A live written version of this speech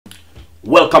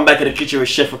Welcome back to the kitchen with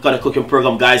Chef Ricardo cooking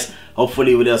program, guys.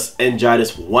 Hopefully you just enjoy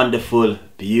this wonderful,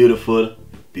 beautiful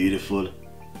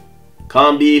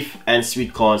corned beef and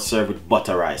sweet corn served with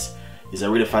butter rice. It's a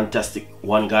really fantastic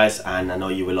one, guys, and I know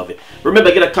you will love it.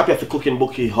 Remember, get a copy of the cooking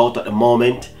book out at the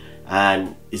moment,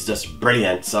 and it's just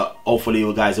brilliant. So hopefully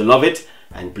you guys will love it,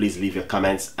 and please leave your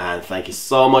comments, and thank you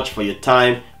so much for your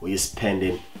time when you're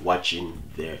spending watching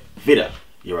the video.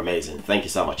 You're amazing. Thank you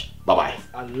so much. Bye-bye.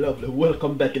 I love it.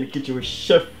 Welcome back in the kitchen with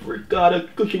Chef Ricardo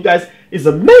cooking, guys. It's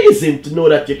amazing to know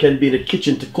that you can be in the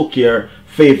kitchen to cook your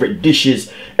favorite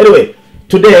dishes. Anyway,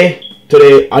 today,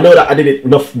 I know that I did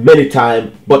it many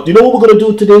times, but you know what we're going to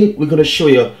do today? We're going to show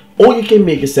you how you can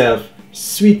make yourself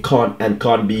sweet corn and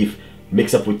corned beef,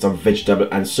 mix up with some vegetable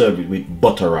and serve it with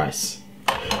butter rice.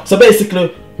 So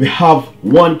basically, we have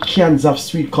 1 can of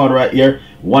sweet corn right here,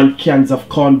 1 can of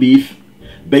corned beef.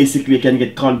 Basically, you can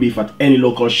get corned beef at any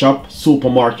local shop,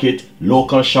 supermarket,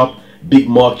 local shop, big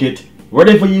market,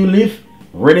 wherever you live,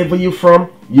 wherever you're from,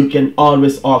 you can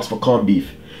always ask for corned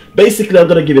beef. Basically, I'm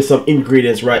gonna give you some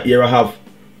ingredients right here. I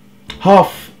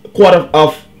have quarter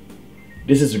of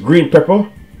this is green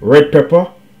pepper, red pepper,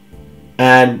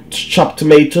 and chopped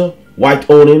tomato, white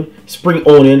onion, spring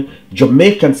onion,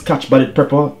 Jamaican scotch bonnet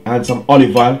pepper, and some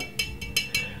olive oil.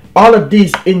 All of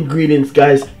these ingredients,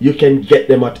 guys, you can get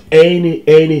them at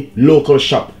any local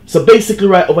shop. So basically,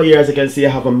 right over here, as you can see, I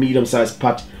have a medium-sized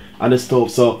pot on the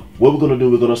stove. So what we're gonna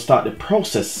do, we're gonna start the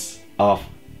process of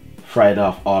frying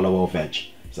off all of our veg.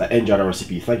 So enjoy the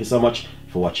recipe. Thank you so much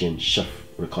for watching Chef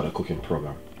Ricardo cooking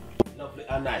program. Lovely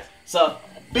and nice. So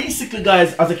basically,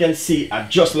 guys, as you can see, I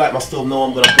just light my stove. Now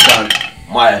I'm gonna put on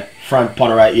my front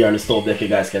pan right here on the stove there. You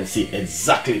guys can see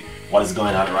exactly what is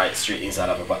going on right straight inside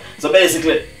of the pot. So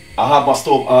basically, I have my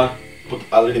stove on, put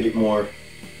a little bit more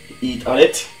heat on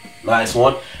it. Nice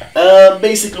one.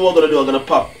 Basically what I'm gonna do, I'm gonna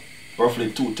pop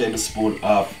roughly 2 tablespoons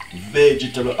of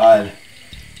vegetable oil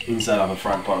inside of a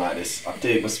front pan like this. A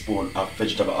tablespoon of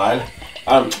vegetable oil.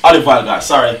 Olive oil, guys,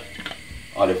 sorry.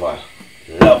 Olive oil.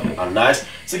 Lovely and nice.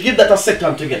 So give that a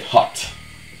second to get hot.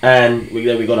 And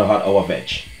then we're gonna add our veg.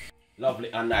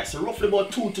 Lovely and nice. So roughly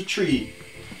about 2 to 3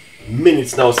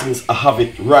 minutes now since I have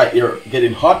it right here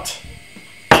getting hot.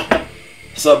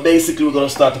 So basically we're gonna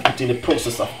start to put in the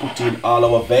process of putting all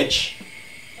our veg.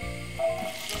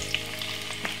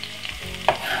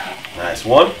 Nice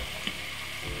one.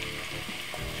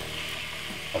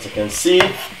 As you can see.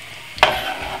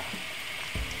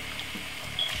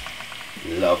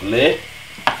 Lovely.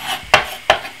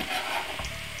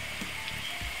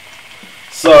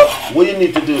 So what you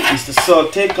need to do is to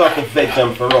take out the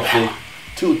veg for roughly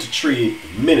 2 to 3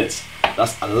 minutes.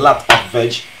 That's a lot of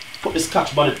veg. Put the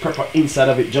scotch bonnet pepper inside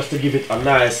of it just to give it a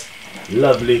nice,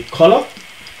 lovely color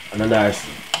and a nice.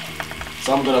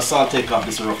 So I'm gonna saute off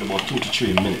this roughly about 2 to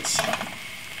 3 minutes.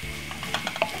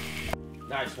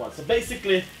 Nice one. So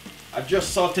basically, I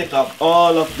just saute off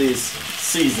all of this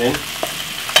seasoning.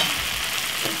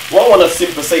 What I want to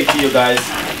simply say to you guys: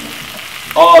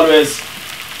 always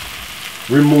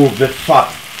remove the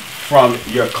fat from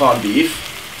your corned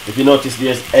beef. If you notice,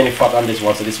 there's any fat on this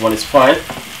one, so this one is fine.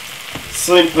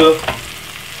 Simple.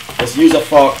 Just use a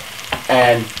fork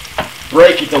and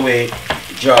break it away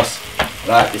just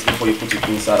like this before you put it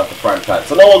inside of the frying pan.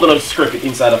 So now we're going to scrape it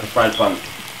inside of the frying pan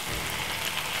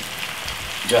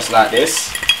just like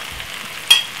this.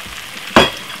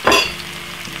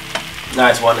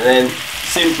 Nice one. And then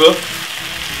simple,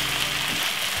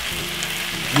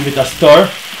 give it a stir.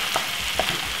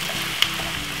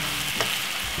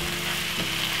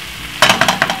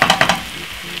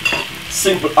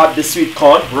 Simple, add the sweet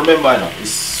corn. Remember now, it's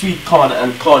sweet corn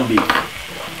and corned beef.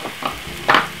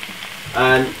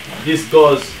 And this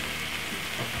goes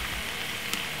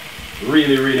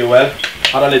really well.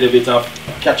 Add a little bit of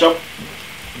ketchup.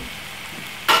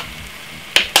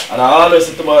 And I always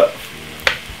say to my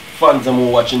fans who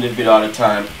are watching the video all the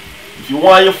time, if you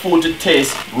want your food to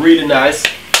taste really nice,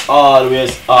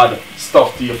 always add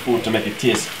stuff to your food to make it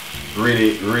taste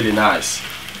really nice.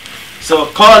 So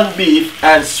corned beef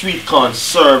and sweet corn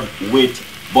served with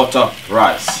butter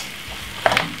rice.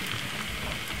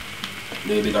 A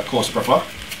little bit of coarse pepper.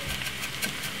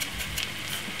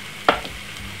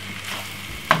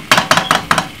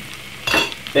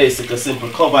 Basically simple,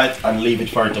 cover it and leave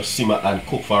it for it to simmer and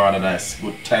cook for a nice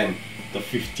good 10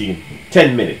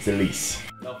 minutes at least.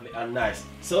 Lovely and nice.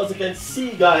 So as you can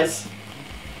see, guys,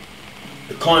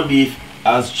 the corned beef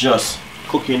has just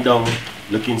cooking down,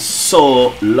 looking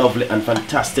so lovely and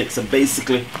fantastic. So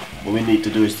basically what we need to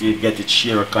do is to get it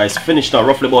sheared. It's finished now,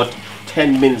 roughly about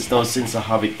 10 minutes now since I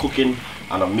have it cooking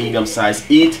on a medium-sized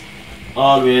heat.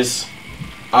 Always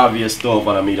have your stove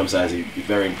on a medium size. It's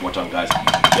very important, guys.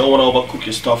 You don't want to overcook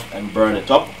your stuff and burn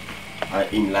it up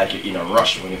and like you're in a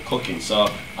rush when you're cooking. So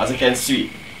as you can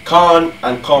see, corn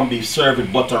and corned beef served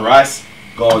with butter rice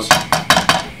goes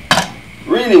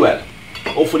really well.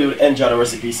 Hopefully you'll enjoy the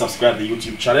recipe. Subscribe to the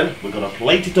YouTube channel. We're gonna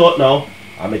plate it out now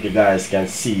and make you guys can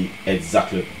see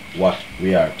exactly what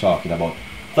we are talking about.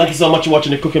 Thank you so much for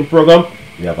watching the cooking program.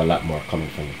 We have a lot more coming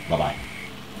from you. Bye bye.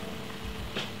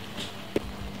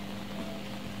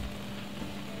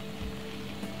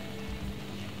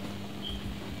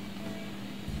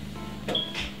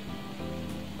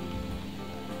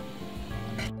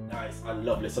 Nice and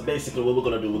lovely. So basically what we're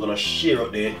gonna do, we're gonna share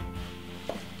out the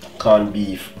corned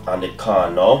beef and the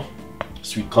corn now,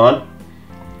 sweet corn,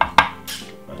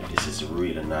 and this is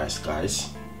really nice, guys.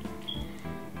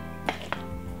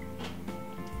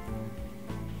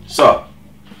 So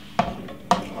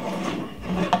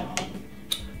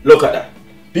look at that,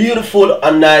 beautiful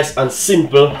and nice and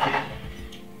simple,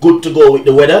 good to go with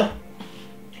the weather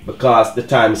because the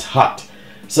time is hot.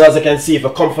 So as you can see, if you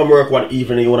come from work one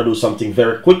evening and you want to do something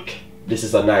very quick, this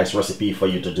is a nice recipe for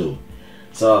you to do.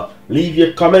 So leave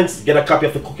your comments, get a copy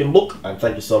of the cooking book, and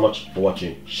thank you so much for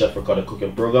watching Chef Ricardo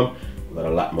cooking program. We've got a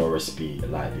lot more recipe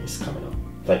like this coming up.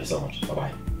 Thank you so much. Bye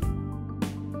bye.